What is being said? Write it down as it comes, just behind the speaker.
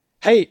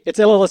Hey, it's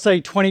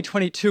LLSA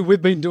 2022.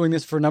 We've been doing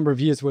this for a number of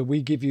years where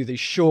we give you the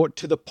short,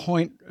 to the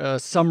point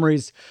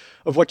summaries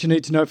of what you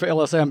need to know for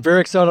LSA. I'm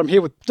very excited. I'm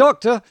here with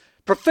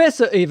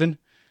Professor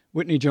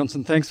Whitney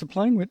Johnson. Thanks for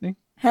playing, Whitney.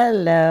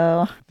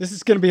 Hello. This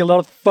is going to be a lot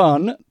of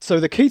fun.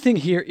 So the key thing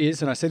here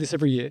is, and I say this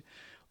every year,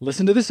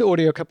 listen to this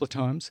audio a couple of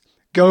times.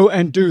 Go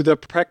and do the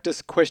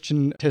practice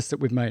question tests that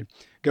we've made.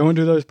 Go and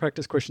do those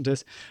practice question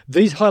tests.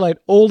 These highlight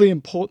all the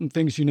important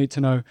things you need to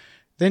know.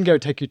 Then go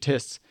take your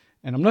tests.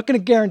 And I'm not going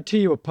to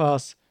guarantee you a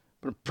pass,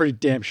 but I'm pretty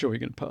damn sure you're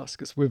going to pass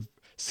because we've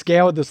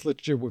scoured this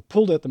literature. We've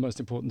pulled out the most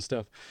important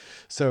stuff.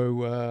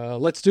 So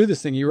let's do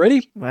this thing. You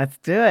ready? Let's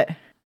do it.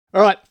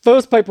 All right.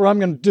 First paper I'm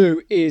going to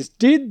do is,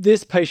 did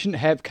this patient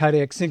have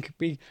cardiac syncope?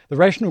 The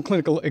rational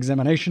clinical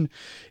examination.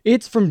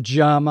 It's from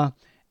JAMA.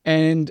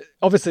 And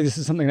obviously this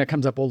is something that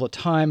comes up all the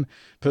time.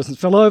 Persons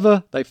fell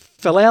over, they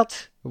fell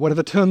out,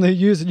 whatever term they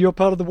use in your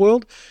part of the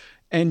world.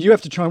 And you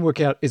have to try and work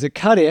out, is it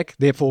cardiac,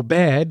 therefore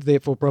bad,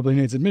 therefore probably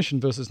needs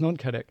admission, versus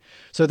non-cardiac?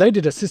 So they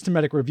did a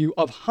systematic review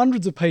of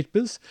hundreds of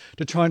papers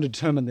to try and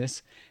determine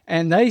this.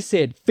 And they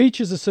said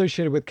features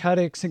associated with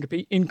cardiac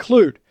syncope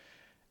include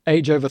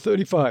age over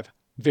 35,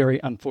 very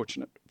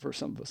unfortunate for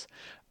some of us.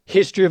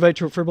 History of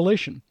atrial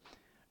fibrillation.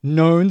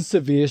 Known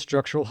severe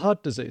structural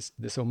heart disease.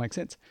 This all makes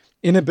sense.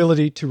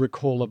 Inability to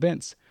recall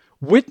events.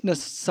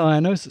 Witnessed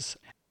cyanosis.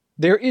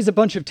 There is a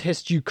bunch of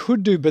tests you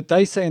could do, but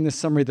they say in this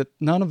summary that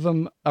none of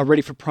them are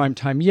ready for prime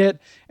time yet.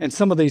 And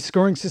some of these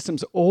scoring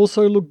systems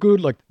also look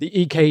good, like the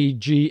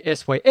EKG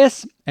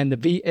SYS and the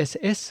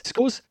VSS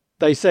scores.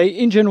 They say,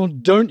 in general,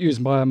 don't use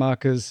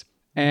biomarkers.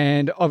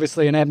 And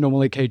obviously, an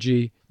abnormal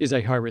EKG is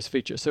a high-risk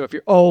feature. So if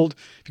you're old,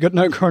 if you've got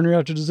no coronary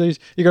artery disease,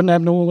 you've got an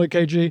abnormal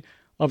EKG,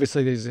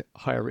 obviously these are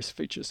higher risk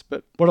features.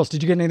 But what else?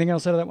 Did you get anything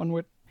else out of that one,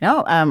 Whit?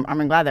 No, I'm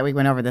glad that we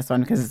went over this one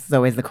because it's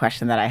always the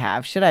question that I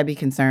have. Should I be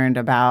concerned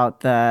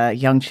about the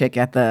young chick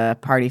at the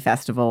party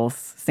festival's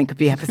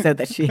syncope episode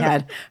that she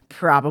had?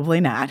 Probably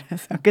not.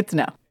 So good to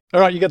know. All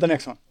right, you get the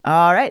next one.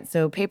 All right,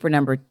 so paper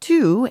number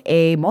 2,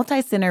 a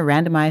multi-center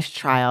randomized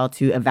trial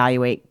to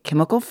evaluate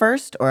chemical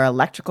first or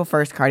electrical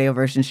first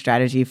cardioversion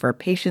strategy for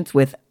patients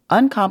with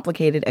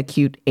uncomplicated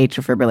acute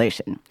atrial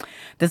fibrillation.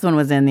 This one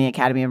was in the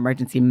Academy of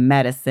Emergency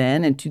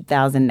Medicine in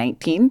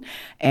 2019,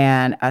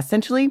 and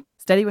essentially,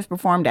 study was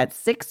performed at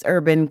 6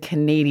 urban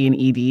Canadian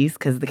EDs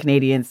because the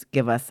Canadians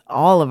give us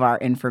all of our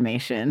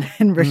information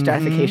and risk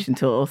stratification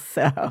tools.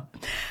 So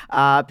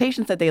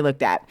patients that they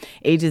looked at,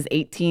 ages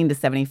 18 to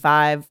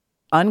 75,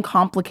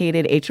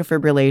 uncomplicated atrial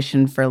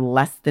fibrillation for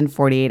less than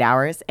 48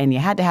 hours, and you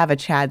had to have a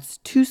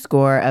CHADS-2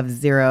 score of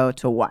 0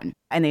 to 1.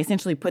 And they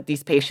essentially put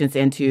these patients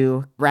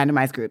into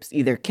randomized groups,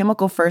 either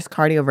chemical first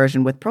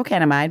cardioversion with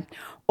procainamide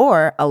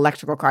or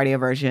electrical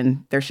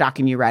cardioversion. They're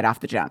shocking you right off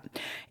the jump.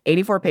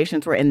 84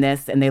 patients were in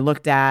this, and they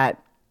looked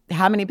at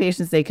how many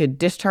patients they could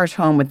discharge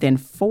home within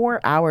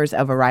 4 hours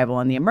of arrival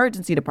in the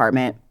emergency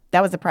department.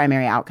 That was the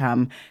primary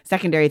outcome.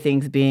 Secondary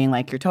things being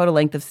like your total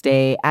length of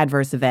stay,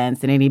 adverse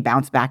events, and any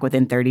bounce back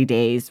within 30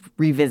 days,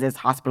 revisits,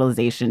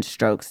 hospitalization,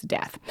 strokes,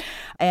 death.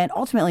 And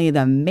ultimately,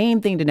 the main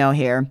thing to know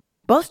here,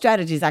 both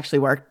strategies actually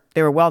worked.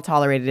 They were well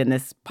tolerated in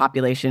this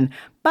population.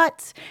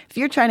 But if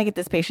you're trying to get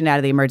this patient out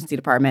of the emergency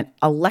department,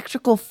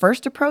 electrical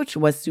first approach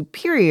was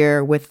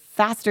superior with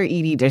faster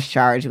ED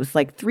discharge. It was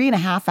like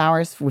 3.5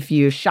 hours if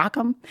you shock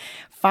them,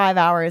 5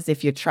 hours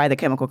if you try the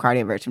chemical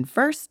cardioversion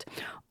first.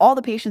 All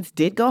the patients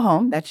did go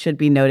home. That should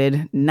be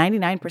noted.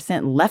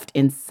 99% left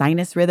in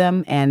sinus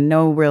rhythm and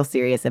no real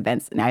serious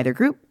events in either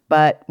group.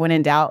 But when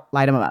in doubt,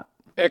 light them up.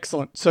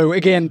 Excellent. So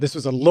again, this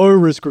was a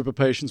low-risk group of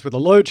patients with a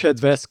low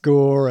CHADS-VAS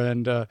score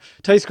and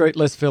taste great,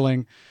 less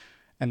filling,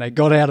 and they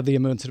got out of the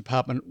emergency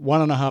department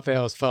 1.5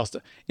 hours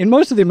faster. In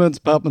most of the emergency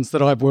departments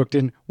that I've worked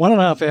in,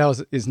 1.5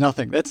 hours is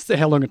nothing. That's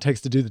how long it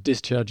takes to do the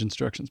discharge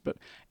instructions. But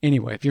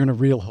anyway, if you're in a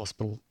real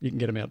hospital, you can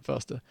get them out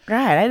faster.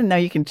 Right. I didn't know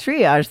you can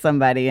triage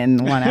somebody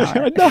in 1 hour.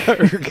 I know.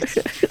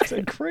 It's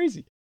so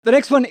crazy. The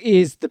next one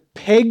is the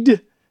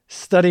PEGD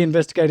study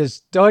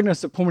investigators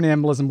diagnosed a pulmonary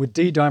embolism with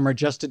D-dimer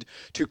adjusted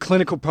to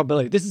clinical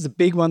probability. This is a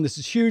big one. This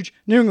is huge.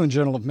 New England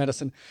Journal of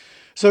Medicine.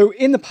 So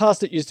in the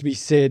past, it used to be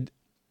said,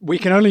 we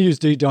can only use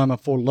D-dimer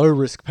for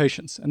low-risk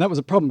patients. And that was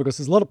a problem because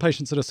there's a lot of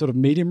patients that are sort of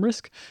medium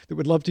risk that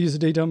would love to use a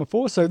D-dimer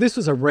for. So this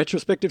was a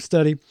retrospective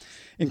study,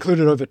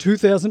 included over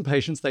 2,000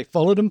 patients. They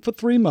followed them for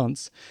 3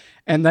 months.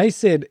 And they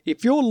said,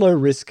 if you're low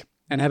risk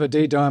and have a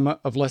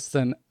D-dimer of less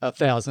than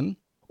 1,000,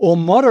 or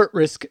moderate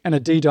risk and a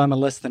D-dimer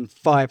less than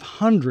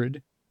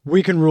 500,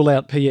 we can rule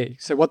out PE.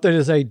 So what they did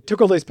is they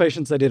took all these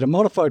patients, they did a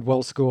modified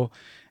Wells score,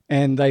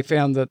 and they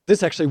found that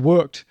this actually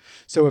worked.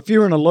 So if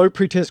you're in a low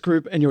pretest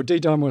group and your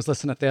D-dimer was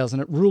less than 1,000,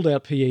 it ruled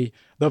out PE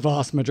the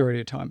vast majority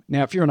of the time.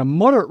 Now, if you're in a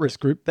moderate risk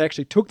group, they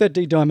actually took that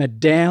D-dimer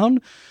down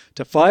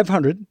to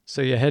 500.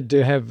 So you had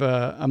to have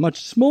a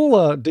much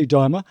smaller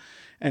D-dimer.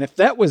 And if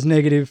that was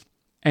negative,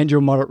 and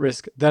you're moderate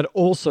risk, that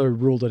also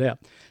ruled it out.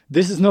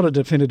 This is not a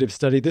definitive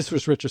study. This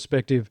was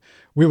retrospective.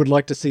 We would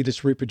like to see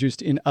this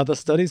reproduced in other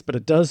studies, but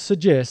it does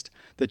suggest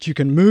that you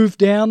can move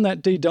down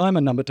that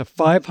D-dimer number to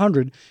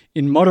 500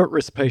 in moderate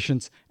risk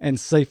patients and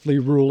safely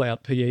rule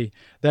out PE.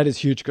 That is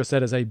huge because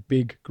that is a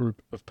big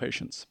group of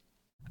patients.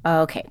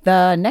 Okay,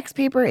 the next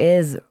paper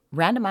is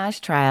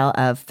randomized trial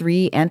of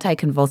 3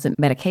 anticonvulsant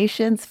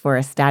medications for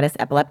a status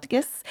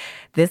epilepticus.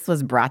 This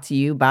was brought to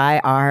you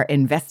by our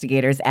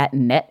investigators at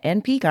NET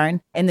and PCARN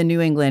in the New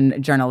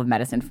England Journal of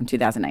Medicine from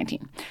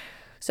 2019.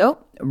 So,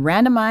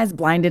 randomized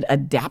blinded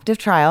adaptive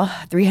trial,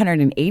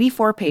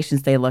 384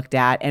 patients they looked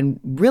at, and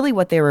really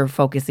what they were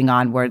focusing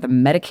on were the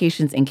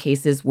medications in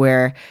cases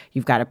where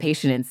you've got a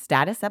patient in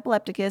status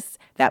epilepticus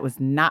that was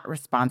not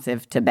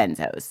responsive to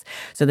benzos.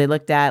 So they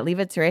looked at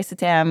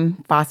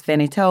levetiracetam,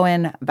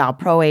 fosphenytoin,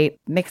 valproate,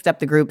 mixed up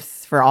the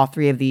groups for all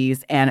 3 of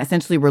these, and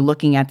essentially we're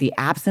looking at the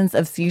absence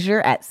of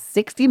seizure at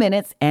 60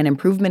 minutes and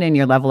improvement in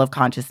your level of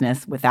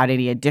consciousness without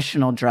any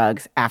additional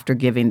drugs after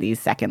giving these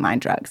second-line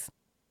drugs.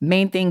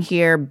 Main thing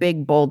here,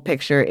 big, bold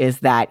picture,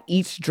 is that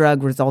each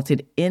drug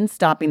resulted in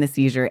stopping the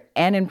seizure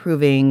and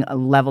improving a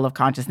level of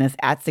consciousness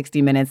at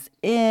 60 minutes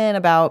in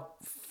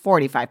about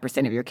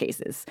 45% of your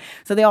cases.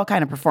 So they all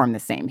kind of perform the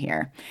same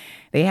here.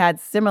 They had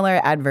similar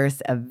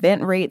adverse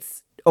event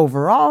rates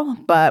overall,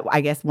 but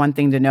I guess one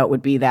thing to note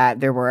would be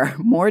that there were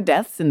more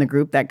deaths in the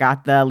group that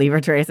got the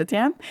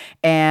levetiracetam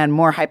and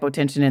more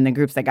hypotension in the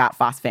groups that got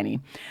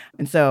phospheny.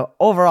 And so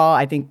overall,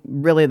 I think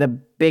really the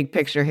big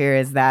picture here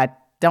is that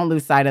don't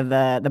lose sight of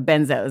the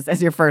benzos as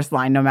your first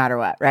line, no matter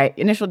what, right?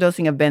 Initial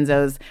dosing of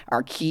benzos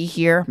are key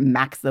here.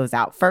 Max those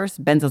out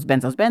first.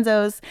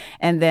 Benzos.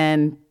 And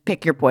then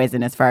pick your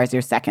poison as far as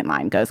your second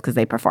line goes because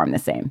they perform the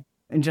same.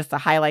 And just to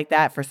highlight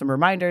that for some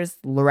reminders,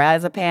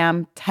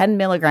 lorazepam, 10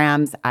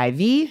 milligrams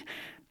IV.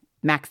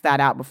 Max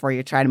that out before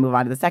you try to move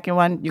on to the second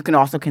one. You can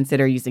also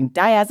consider using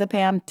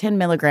diazepam, 10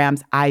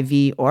 milligrams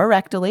IV or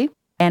rectally,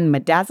 and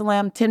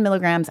midazolam, 10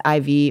 milligrams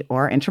IV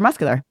or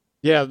intramuscular.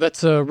 Yeah,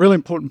 that's a really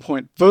important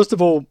point. First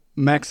of all,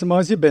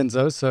 maximize your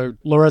benzos. So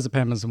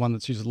lorazepam is the one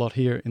that's used a lot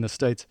here in the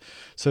States.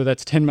 So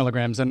that's 10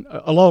 milligrams. And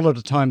a lot of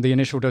the time, the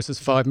initial dose is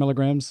 5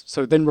 milligrams.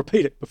 So then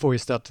repeat it before you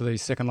start to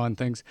these second line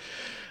things.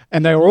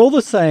 And they were all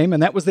the same,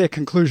 and that was their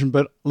conclusion.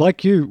 But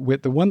like you,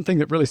 Whit, the one thing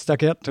that really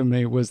stuck out to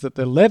me was that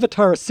the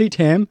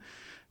levetiracetam,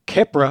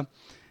 Keppra,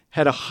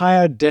 had a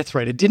higher death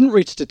rate. It didn't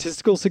reach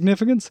statistical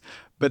significance,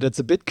 but it's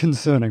a bit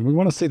concerning. We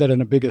want to see that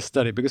in a bigger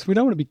study because we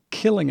don't want to be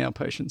killing our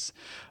patients.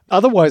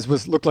 Otherwise,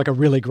 looked like a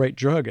really great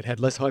drug. It had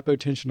less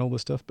hypotension, all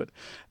this stuff, but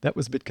that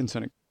was a bit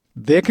concerning.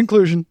 Their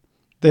conclusion,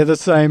 they're the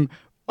same.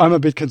 I'm a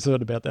bit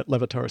concerned about that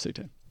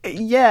levetiracetam.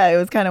 Yeah, it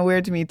was kind of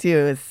weird to me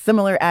too.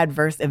 Similar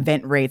adverse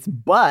event rates,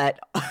 but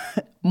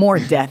more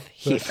death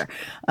here.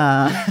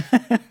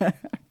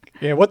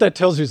 Yeah, what that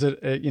tells you is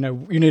that,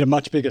 you need a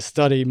much bigger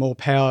study, more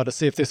power to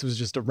see if this was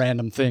just a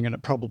random thing, and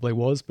it probably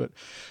was, but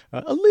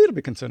a little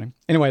bit concerning.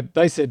 Anyway,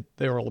 they said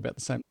they were all about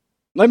the same.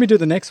 Let me do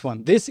the next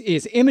one. This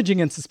is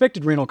Imaging and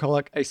Suspected Renal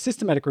Colic, a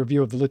systematic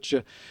review of the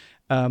literature,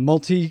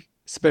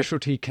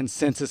 multi-specialty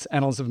consensus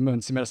analysis of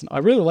emergency medicine. I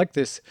really like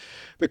this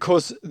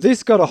because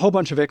this got a whole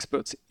bunch of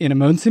experts in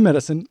emergency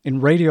medicine, in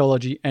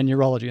radiology and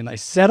neurology, and they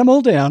sat them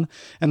all down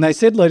and they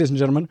said, ladies and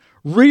gentlemen,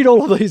 read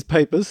all of these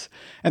papers,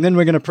 and then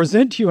we're going to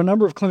present to you a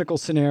number of clinical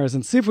scenarios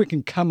and see if we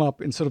can come up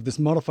in sort of this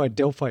modified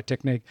Delphi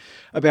technique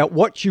about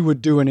what you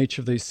would do in each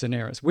of these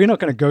scenarios. We're not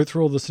going to go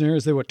through all the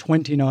scenarios. There were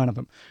 29 of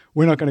them.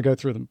 We're not going to go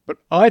through them. But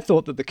I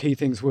thought that the key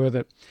things were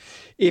that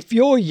if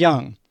you're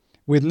young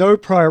with no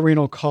prior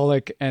renal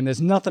colic and there's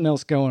nothing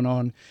else going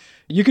on,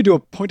 you could do a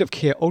point of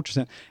care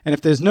ultrasound. And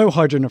if there's no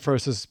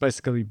hydronephrosis,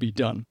 basically be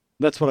done.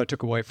 That's what I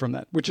took away from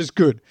that, which is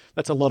good.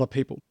 That's a lot of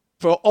people.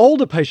 For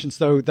older patients,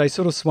 though, they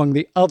sort of swung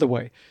the other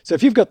way. So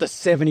if you've got the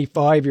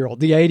 75-year-old,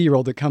 the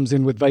 80-year-old that comes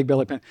in with vague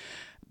belly pain,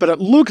 but it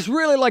looks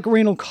really like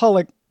renal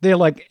colic, they're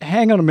like,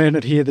 hang on a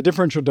minute here. The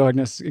differential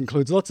diagnosis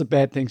includes lots of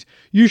bad things.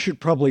 You should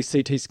probably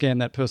CT scan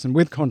that person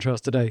with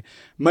contrast today.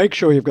 Make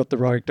sure you've got the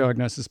right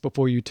diagnosis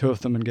before you turf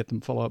them and get them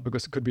follow-up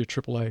because it could be a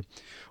AAA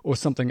or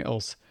something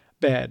else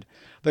bad.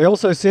 They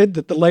also said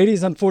that the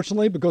ladies,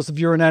 unfortunately, because of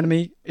your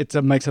anatomy, it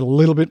makes it a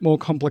little bit more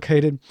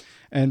complicated.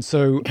 And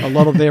so a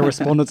lot of their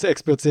respondents,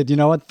 experts said,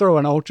 I'd throw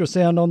an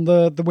ultrasound on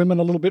the women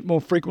a little bit more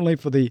frequently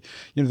for the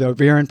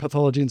ovarian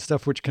pathology and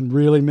stuff, which can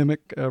really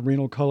mimic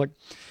renal colic.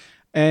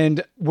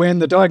 And when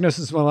the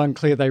diagnosis was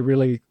unclear,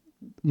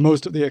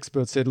 most of the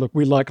experts said, look,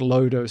 we like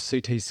low-dose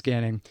CT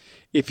scanning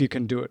if you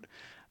can do it.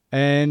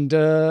 And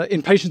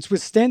in patients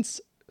with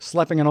stents,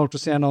 slapping an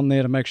ultrasound on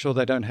there to make sure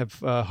they don't have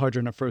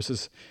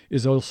hydronephrosis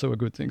is also a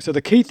good thing. So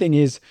the key thing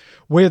is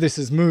where this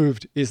has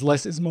moved is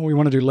less is more. We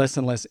want to do less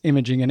and less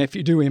imaging. And if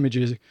you do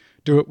images,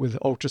 do it with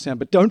ultrasound.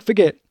 But don't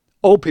forget,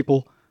 old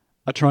people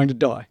are trying to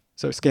die.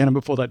 So scan them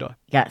before they die.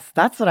 Yes,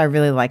 that's what I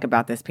really like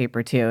about this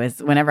paper too,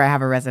 is whenever I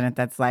have a resident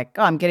that's like,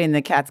 I'm getting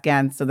the CAT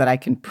scan so that I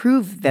can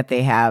prove that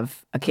they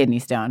have a kidney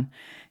stone.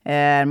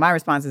 And my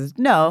response is,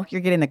 no,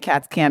 you're getting the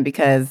CAT scan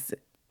because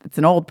it's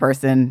an old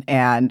person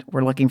and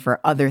we're looking for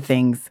other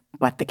things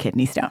but the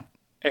kidney stone.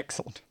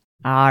 Excellent.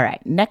 All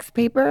right. Next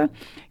paper,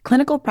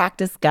 clinical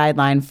practice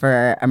guideline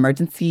for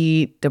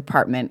emergency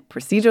department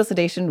procedural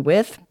sedation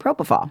with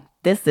propofol.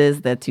 This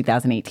is the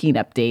 2018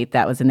 update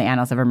that was in the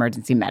Annals of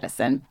Emergency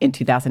Medicine in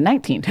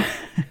 2019.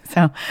 This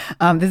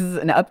is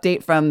an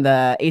update from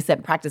the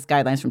ACEP practice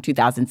guidelines from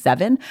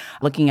 2007,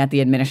 looking at the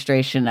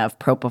administration of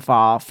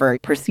propofol for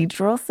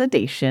procedural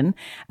sedation.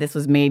 This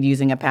was made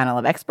using a panel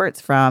of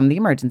experts from the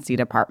emergency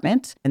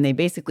department, and they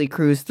basically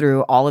cruised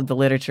through all of the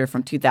literature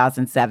from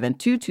 2007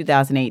 to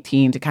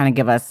 2018 to kind of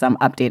give us some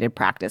updated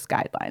practice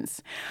guidelines.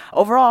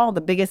 Overall,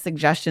 the biggest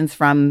suggestions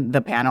from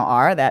the panel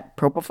are that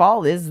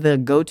propofol is the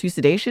go-to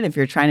sedation if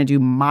you're trying to do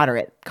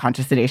moderate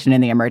conscious sedation in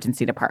the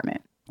emergency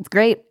department. It's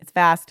great. It's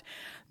fast.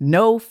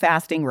 No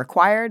fasting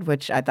required,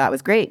 which I thought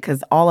was great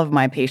because all of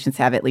my patients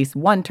have at least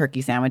one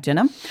turkey sandwich in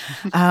them.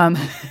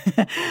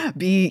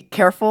 Be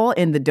careful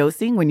in the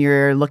dosing when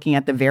you're looking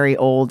at the very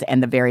old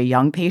and the very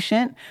young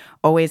patient.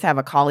 Always have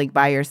a colleague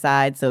by your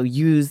side, so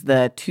use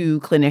the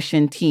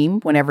 2-clinician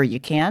team whenever you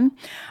can.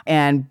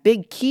 And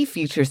big key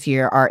features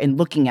here are in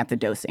looking at the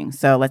dosing.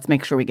 So let's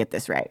make sure we get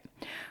this right.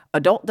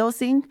 Adult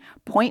dosing,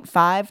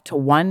 0.5 to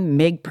 1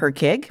 mg per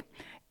kg.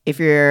 If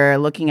you're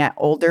looking at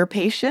older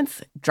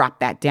patients, drop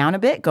that down a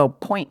bit, go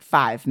 0.5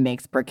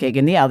 mg per kg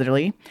in the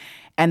elderly.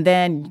 And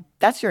then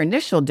that's your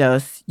initial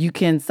dose. You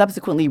can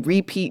subsequently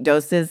repeat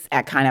doses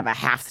at kind of a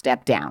half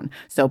step down.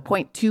 So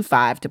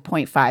 0.25 to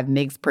 0.5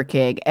 mg per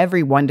kg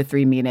every 1 to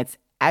 3 minutes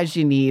as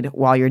you need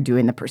while you're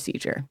doing the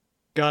procedure.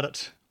 Got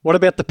it. What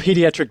about the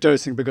pediatric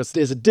dosing? Because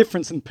there's a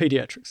difference in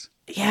pediatrics.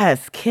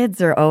 Yes, kids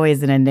are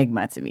always an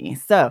enigma to me.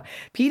 So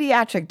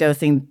pediatric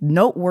dosing,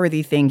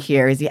 noteworthy thing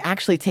here is you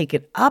actually take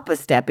it up a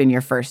step in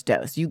your first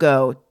dose. You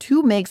go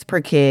 2 mg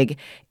per kg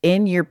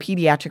in your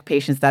pediatric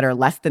patients that are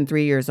less than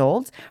 3 years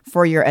old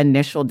for your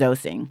initial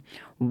dosing.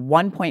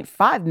 1.5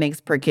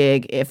 mg per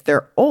kg if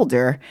they're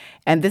older,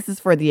 and this is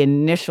for the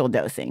initial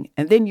dosing.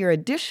 And then your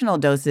additional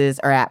doses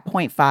are at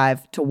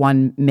 0.5 to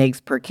 1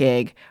 mg per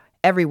kg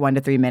every 1 to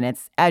 3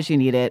 minutes as you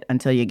need it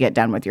until you get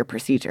done with your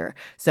procedure.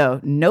 So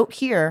note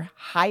here,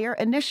 higher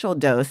initial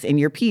dose in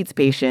your peds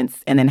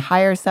patients and then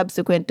higher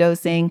subsequent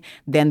dosing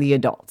than the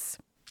adults.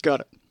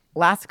 Got it.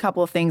 Last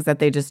couple of things that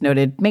they just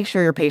noted, make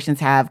sure your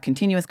patients have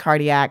continuous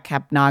cardiac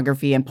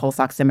capnography and pulse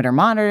oximeter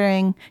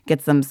monitoring,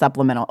 get some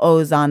supplemental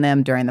O's on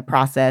them during the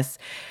process.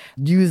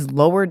 Use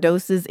lower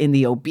doses in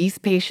the obese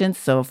patients,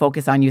 so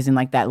focus on using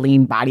like that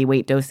lean body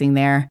weight dosing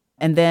there.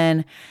 And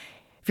then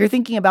if you're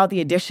thinking about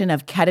the addition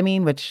of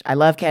ketamine, which I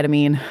love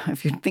ketamine,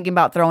 if you're thinking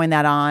about throwing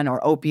that on,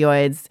 or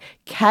opioids,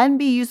 can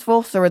be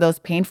useful for those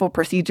painful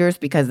procedures,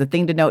 because the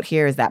thing to note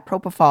here is that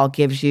propofol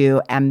gives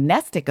you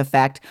amnestic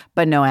effect,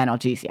 but no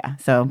analgesia.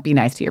 So be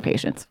nice to your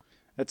patients.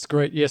 That's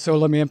great. Yeah, so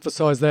let me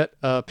emphasize that.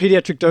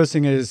 Pediatric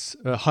dosing is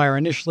higher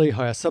initially,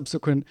 higher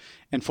subsequent,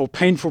 and for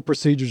painful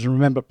procedures, and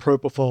remember,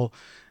 propofol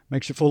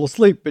makes you fall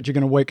asleep, but you're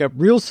going to wake up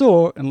real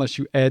sore unless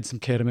you add some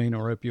ketamine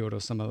or opioid or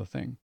some other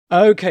thing.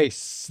 Okay,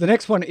 so the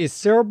next one is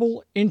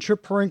cerebral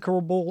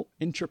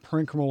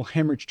intraparenchymal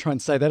hemorrhage. Try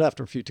and say that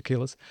after a few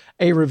tequilas.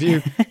 A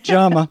review,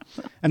 JAMA,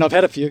 and I've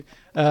had a few.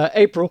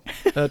 April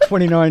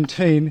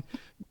 2019.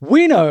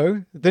 We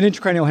know that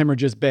intracranial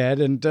hemorrhage is bad,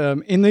 and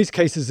in these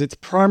cases, it's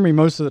primary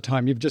most of the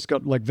time. You've just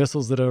got like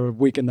vessels that are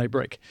weak and they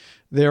break.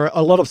 There are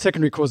a lot of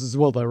secondary causes as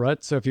well, though,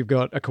 right? So if you've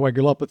got a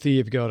coagulopathy,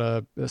 if you've got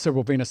a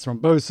cerebral venous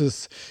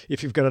thrombosis,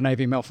 if you've got an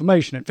AV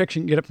malformation,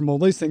 infection, you get it from all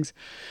these things.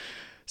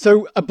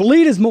 So a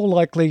bleed is more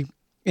likely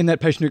in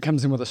that patient who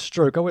comes in with a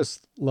stroke. I always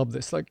love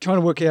this, like trying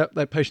to work out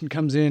that patient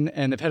comes in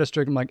and they've had a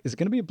stroke. I'm like, is it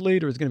going to be a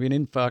bleed or is it going to be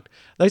an infarct?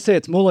 They say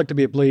it's more likely to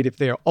be a bleed if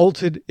they're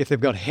altered, if they've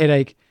got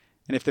headache,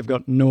 and if they've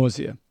got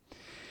nausea.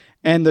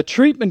 And the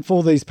treatment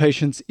for these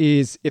patients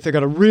is if they've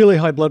got a really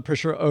high blood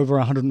pressure over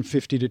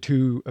 150 to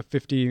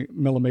 250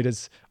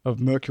 millimeters of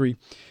mercury,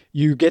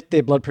 you get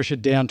their blood pressure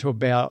down to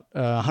about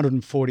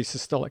 140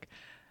 systolic.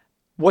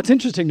 What's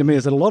interesting to me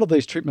is that a lot of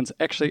these treatments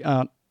actually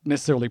aren't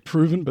necessarily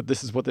proven, but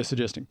this is what they're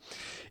suggesting.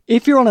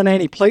 If you're on an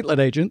antiplatelet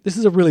agent, this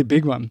is a really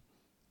big one.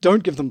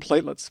 Don't give them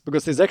platelets,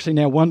 because there's actually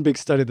now one big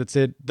study that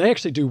said they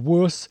actually do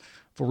worse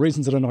for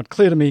reasons that are not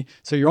clear to me.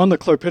 So you're on the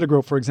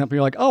clopidogrel, for example,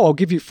 you're like, oh, I'll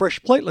give you fresh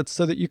platelets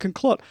so that you can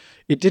clot.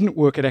 It didn't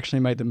work. It actually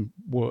made them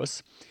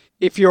worse.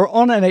 If you're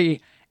on an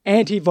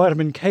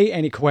anti-vitamin K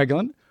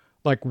anticoagulant,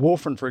 like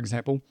warfarin, for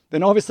example,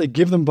 then obviously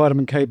give them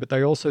vitamin K, but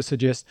they also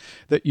suggest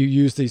that you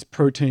use these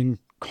protein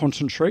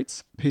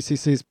concentrates,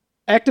 PCCs.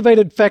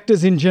 Activated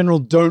factors in general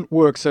don't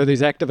work. So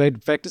these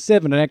activated factor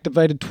 7 and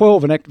activated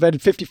 12 and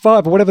activated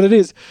 55 or whatever it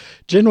is,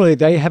 generally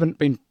they haven't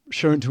been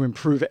shown to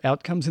improve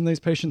outcomes in these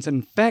patients, and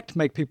in fact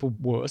make people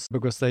worse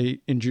because they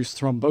induce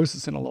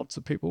thrombosis in lots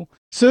of people.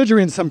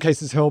 Surgery in some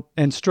cases help,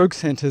 and stroke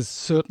centers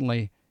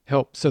certainly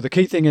help. So the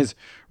key thing is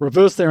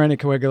reverse their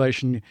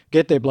anticoagulation,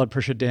 get their blood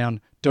pressure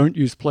down. Don't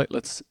use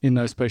platelets in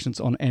those patients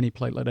on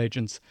antiplatelet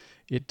agents.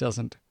 It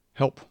doesn't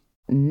help.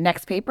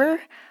 Next paper,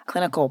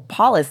 clinical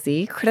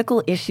policy,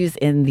 critical issues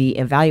in the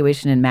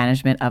evaluation and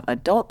management of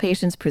adult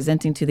patients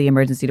presenting to the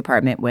emergency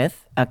department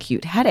with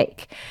acute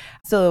headache.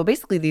 So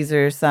basically, these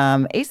are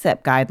some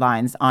ACEP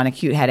guidelines on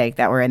acute headache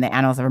that were in the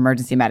Annals of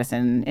Emergency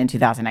Medicine in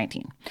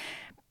 2019.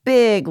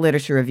 Big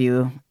literature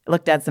review,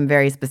 looked at some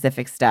very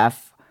specific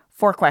stuff.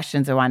 4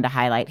 questions I wanted to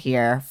highlight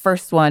here.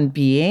 First one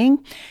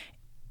being,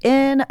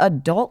 in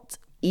adult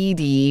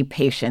ED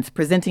patients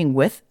presenting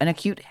with an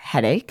acute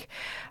headache,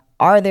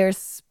 are there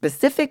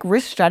specific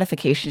risk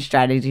stratification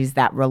strategies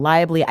that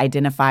reliably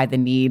identify the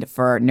need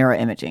for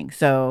neuroimaging?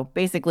 So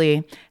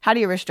basically, how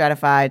do you risk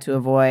stratify to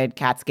avoid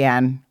CAT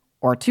scan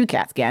or to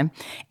CAT scan?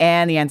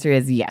 And the answer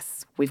is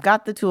yes. We've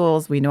got the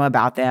tools. We know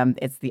about them.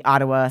 It's the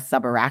Ottawa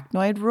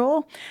subarachnoid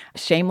rule.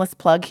 Shameless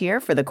plug here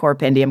for the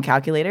Corpendium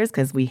calculators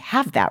because we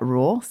have that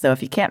rule. So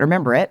if you can't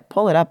remember it,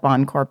 pull it up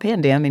on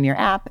Corpendium in your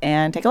app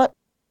and take a look.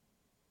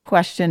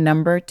 Question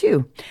number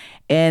 2.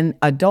 In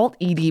adult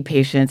ED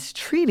patients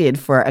treated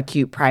for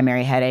acute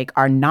primary headache,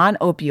 are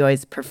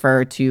non-opioids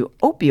preferred to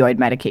opioid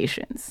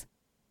medications?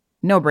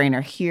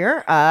 No-brainer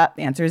here. The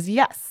answer is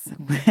yes.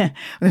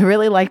 We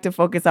really like to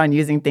focus on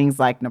using things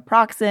like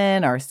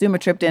naproxen or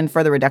sumatriptan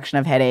for the reduction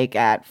of headache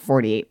at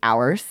 48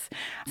 hours.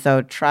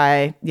 So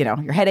try,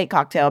 your headache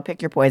cocktail,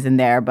 pick your poison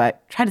there,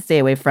 but try to stay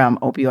away from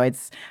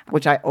opioids,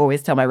 which I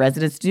always tell my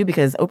residents to do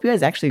because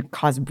opioids actually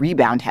cause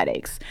rebound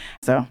headaches.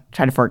 So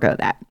try to forego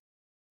that.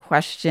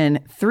 Question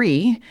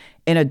 3,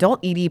 in adult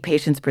ED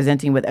patients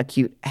presenting with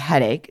acute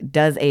headache,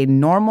 does a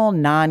normal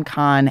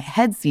non-con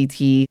head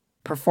CT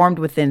performed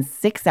within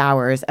 6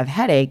 hours of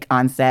headache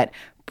onset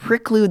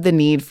preclude the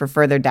need for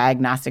further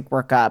diagnostic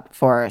workup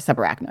for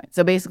subarachnoid?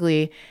 So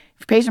basically,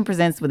 if a patient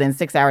presents within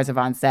 6 hours of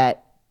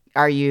onset,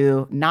 are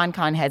you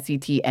non-con head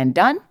CT and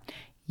done?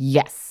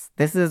 Yes.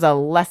 This is a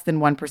less than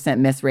 1%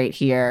 miss rate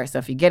here. So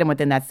if you get them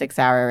within that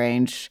 6-hour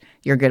range,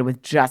 you're good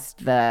with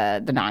just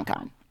the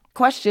non-con.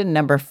 Question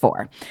number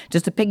 4,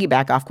 just to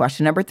piggyback off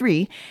question number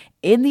 3,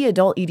 in the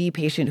adult ED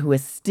patient who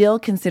is still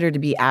considered to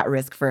be at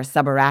risk for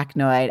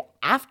subarachnoid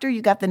after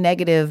you got the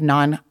negative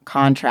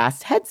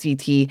non-contrast head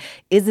CT,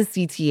 is a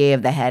CTA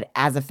of the head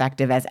as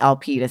effective as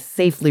LP to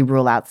safely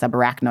rule out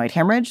subarachnoid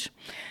hemorrhage?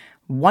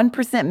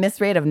 1% miss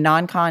rate of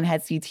non-con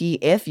head CT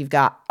if you've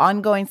got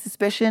ongoing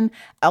suspicion.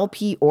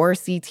 LP or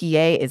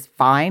CTA is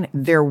fine.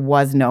 There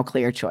was no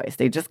clear choice.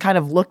 They just kind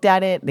of looked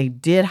at it. They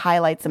did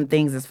highlight some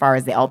things as far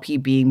as the LP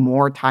being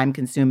more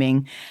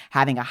time-consuming,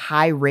 having a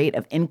high rate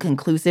of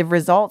inconclusive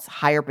results,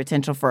 higher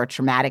potential for a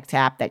traumatic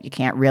tap that you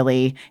can't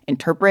really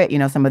interpret,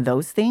 some of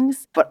those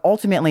things. But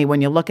ultimately,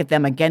 when you look at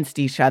them against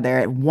each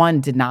other,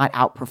 one did not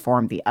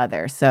outperform the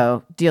other.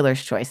 So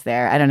dealer's choice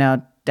there. I don't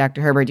know.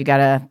 Dr. Herbert, you got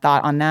a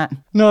thought on that?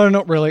 No,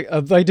 not really.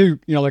 They do,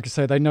 like I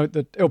say, they note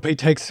that LP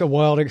takes a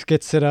while to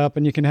get set up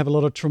and you can have a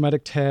lot of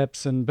traumatic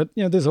taps. But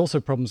there's also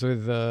problems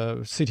with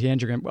CT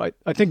angiogram.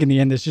 I think in the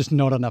end, there's just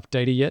not enough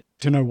data yet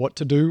to know what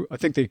to do. I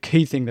think the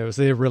key thing, though, is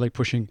they're really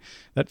pushing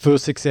that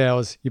first 6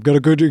 hours. You've got a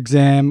good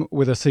exam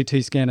with a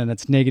CT scan and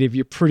it's negative.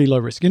 You're pretty low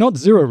risk. You're not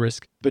zero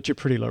risk, but you're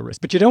pretty low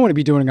risk. But you don't want to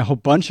be doing a whole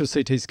bunch of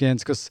CT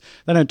scans because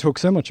they don't talk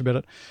so much about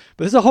it.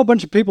 But there's a whole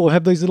bunch of people who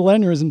have these little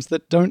aneurysms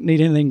that don't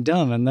need anything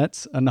done, and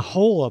that's a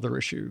whole other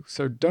issue.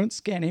 So don't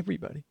scan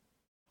everybody.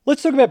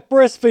 Let's talk about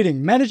breastfeeding.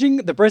 Managing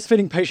the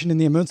breastfeeding patient in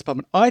the emergency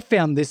department. I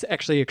found this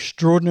actually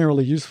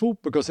extraordinarily useful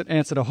because it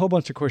answered a whole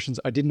bunch of questions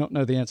I did not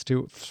know the answer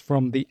to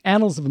from the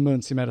Annals of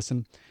Emergency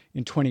Medicine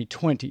in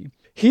 2020.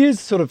 Here's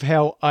sort of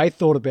how I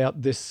thought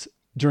about this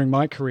during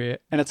my career,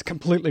 and it's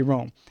completely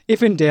wrong.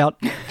 If in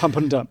doubt, pump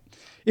and dump.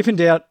 If in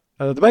doubt,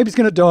 the baby's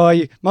going to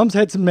die, mum's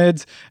had some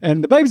meds,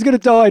 and the baby's going to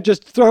die,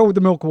 just throw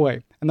the milk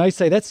away. And they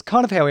say that's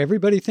kind of how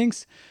everybody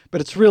thinks,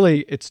 but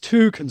it's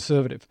too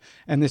conservative.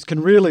 And this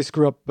can really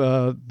screw up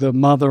the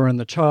mother and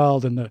the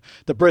child and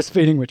the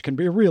breastfeeding, which can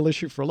be a real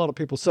issue for a lot of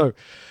people. So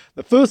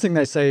the first thing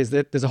they say is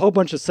that there's a whole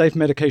bunch of safe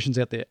medications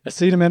out there.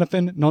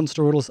 Acetaminophen,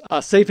 non-steroidals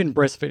are safe in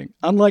breastfeeding.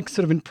 Unlike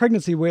sort of in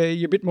pregnancy where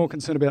you're a bit more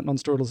concerned about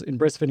non-steroidals, in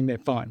breastfeeding they're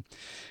fine.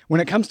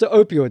 When it comes to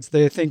opioids,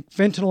 they think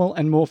fentanyl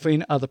and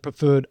morphine are the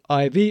preferred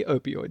IV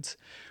opioids.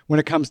 When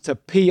it comes to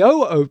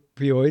PO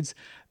opioids,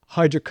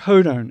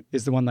 hydrocodone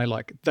is the one they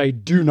like. They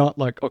do not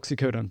like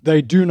oxycodone.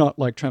 They do not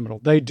like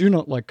tramadol. They do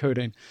not like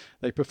codeine.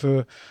 They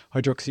prefer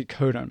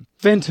hydroxycodone.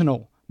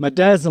 Fentanyl,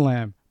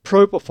 midazolam,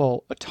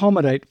 propofol,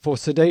 etomidate for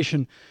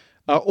sedation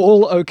are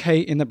all okay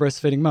in the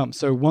breastfeeding mum.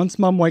 So once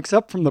mum wakes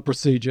up from the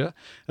procedure,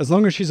 as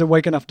long as she's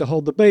awake enough to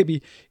hold the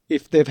baby,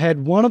 if they've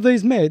had one of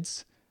these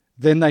meds,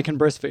 then they can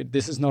breastfeed.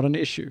 This is not an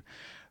issue.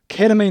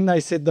 Ketamine, they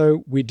said,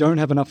 though, we don't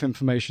have enough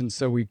information,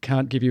 so we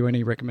can't give you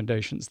any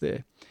recommendations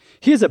there.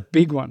 Here's a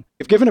big one.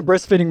 If given a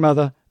breastfeeding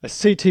mother a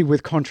CT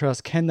with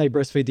contrast, can they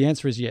breastfeed? The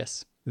answer is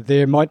yes.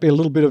 There might be a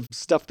little bit of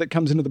stuff that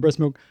comes into the breast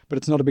milk, but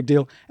it's not a big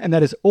deal. And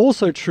that is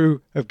also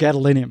true of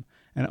gadolinium.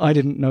 And I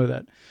didn't know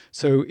that.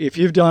 So if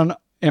you've done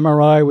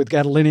MRI with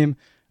gadolinium,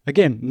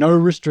 again, no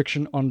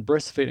restriction on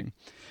breastfeeding.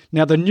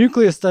 Now, the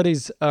nuclear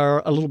studies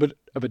are a little bit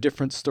of a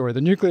different story.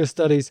 The nuclear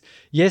studies,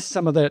 yes,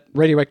 some of that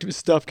radioactive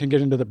stuff can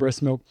get into the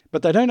breast milk,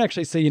 but they don't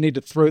actually say you need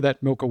to throw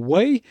that milk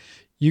away.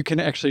 You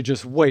can actually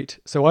just wait.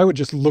 So I would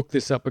just look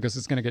this up because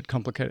it's going to get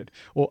complicated,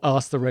 or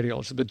ask the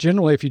radiologist. But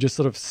generally, if you just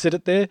sort of sit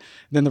it there,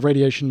 then the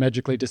radiation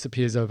magically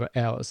disappears over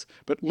hours.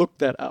 But look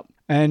that up.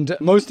 And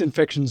most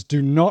infections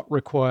do not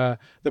require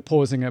the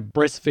pausing of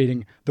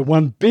breastfeeding. The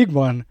one big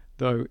one,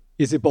 though,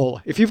 is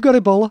Ebola. If you've got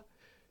Ebola,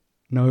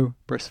 no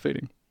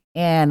breastfeeding.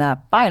 And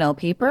a final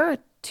paper,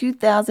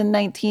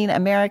 2019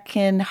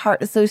 American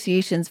Heart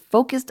Association's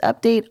focused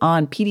update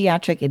on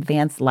Pediatric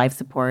Advanced Life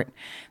Support.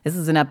 This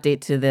is an update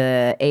to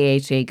the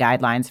AHA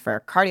guidelines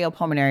for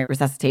cardiopulmonary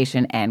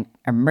resuscitation and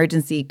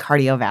emergency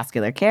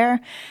cardiovascular care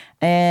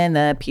in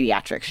the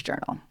Pediatrics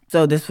Journal.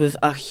 So this was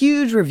a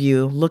huge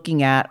review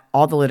looking at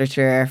all the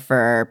literature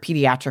for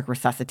pediatric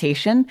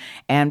resuscitation.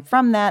 And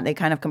from that, they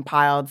kind of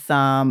compiled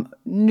some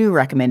new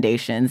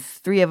recommendations.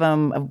 3 of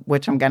them, of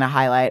which I'm going to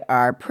highlight,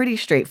 are pretty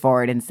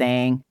straightforward in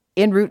saying,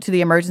 en route to the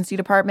emergency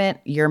department,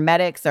 your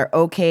medics are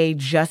okay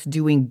just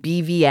doing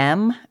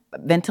BVM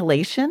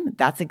ventilation.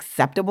 That's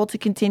acceptable to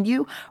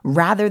continue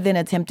rather than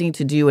attempting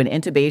to do an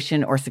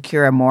intubation or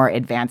secure a more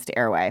advanced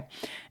airway.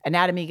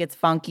 Anatomy gets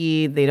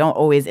funky. They don't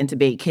always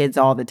intubate kids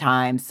all the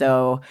time.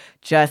 So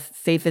just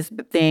safest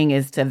thing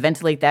is to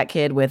ventilate that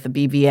kid with a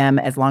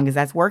BVM. As long as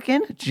that's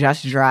working,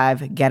 just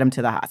drive, get them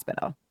to the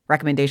hospital.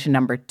 Recommendation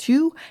number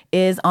 2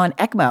 is on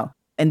ECMO.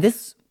 And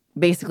this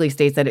basically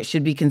states that it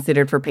should be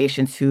considered for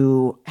patients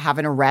who have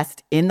an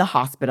arrest in the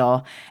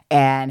hospital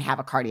and have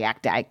a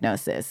cardiac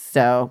diagnosis.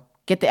 So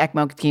get the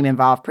ECMO team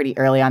involved pretty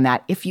early on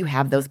that if you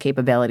have those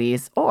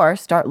capabilities, or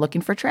start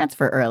looking for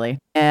transfer early.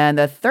 And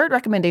the third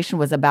recommendation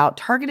was about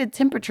targeted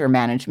temperature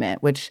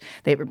management, which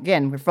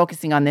we're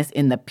focusing on this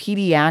in the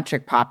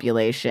pediatric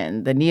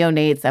population, the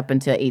neonates up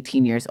until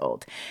 18 years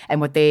old.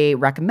 And what they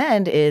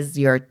recommend is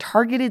your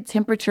targeted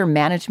temperature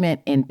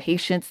management in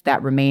patients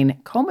that remain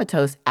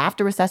comatose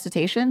after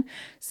resuscitation.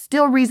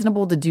 Still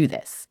reasonable to do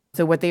this.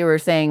 So what they were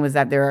saying was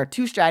that there are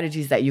 2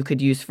 strategies that you could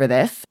use for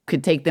this.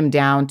 Could take them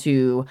down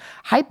to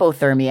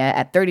hypothermia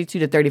at 32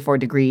 to 34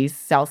 degrees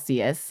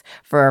Celsius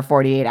for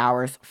 48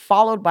 hours,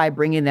 followed by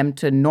bringing them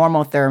to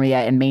normal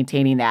thermia and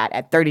maintaining that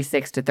at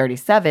 36 to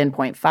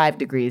 37.5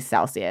 degrees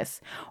Celsius.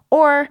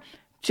 Or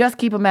just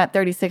keep them at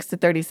 36 to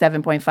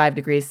 37.5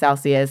 degrees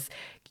Celsius.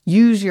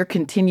 Use your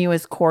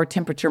continuous core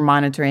temperature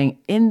monitoring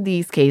in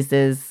these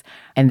cases.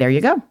 And there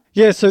you go.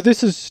 Yeah, so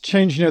this has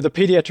changed, the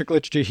pediatric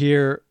literature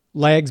here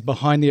lags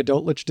behind the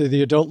adult literature.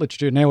 The adult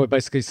literature now we're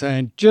basically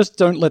saying, just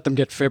don't let them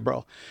get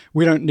febrile.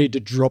 We don't need to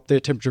drop their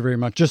temperature very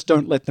much. Just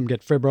don't let them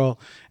get febrile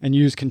and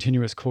use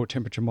continuous core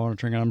temperature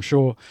monitoring. And I'm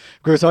sure,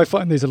 because I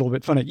find these a little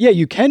bit funny. Yeah,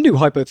 you can do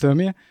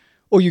hypothermia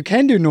or you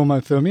can do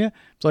normothermia.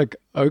 It's like,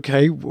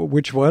 okay,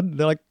 which one?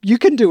 They're like, you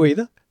can do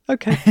either.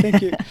 Okay,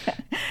 thank you.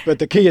 But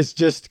the key is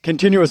just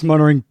continuous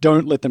monitoring.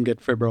 Don't let them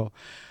get febrile.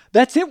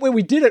 That's it, where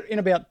we did it in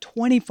about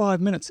 25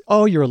 minutes.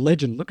 Oh, you're a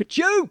legend. Look at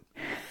you.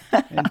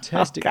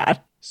 Fantastic. Oh,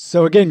 God.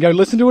 So again, go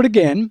listen to it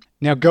again.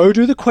 Now go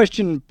do the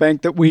question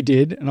bank that we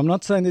did. And I'm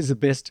not saying these are the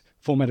best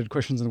formatted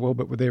questions in the world,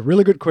 but they're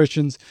really good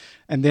questions.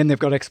 And then they've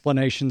got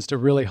explanations to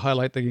really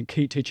highlight the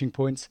key teaching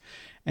points.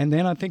 And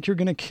then I think you're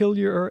going to kill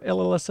your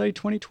LLSA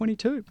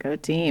 2022. Go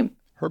team.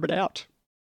 Herbert out.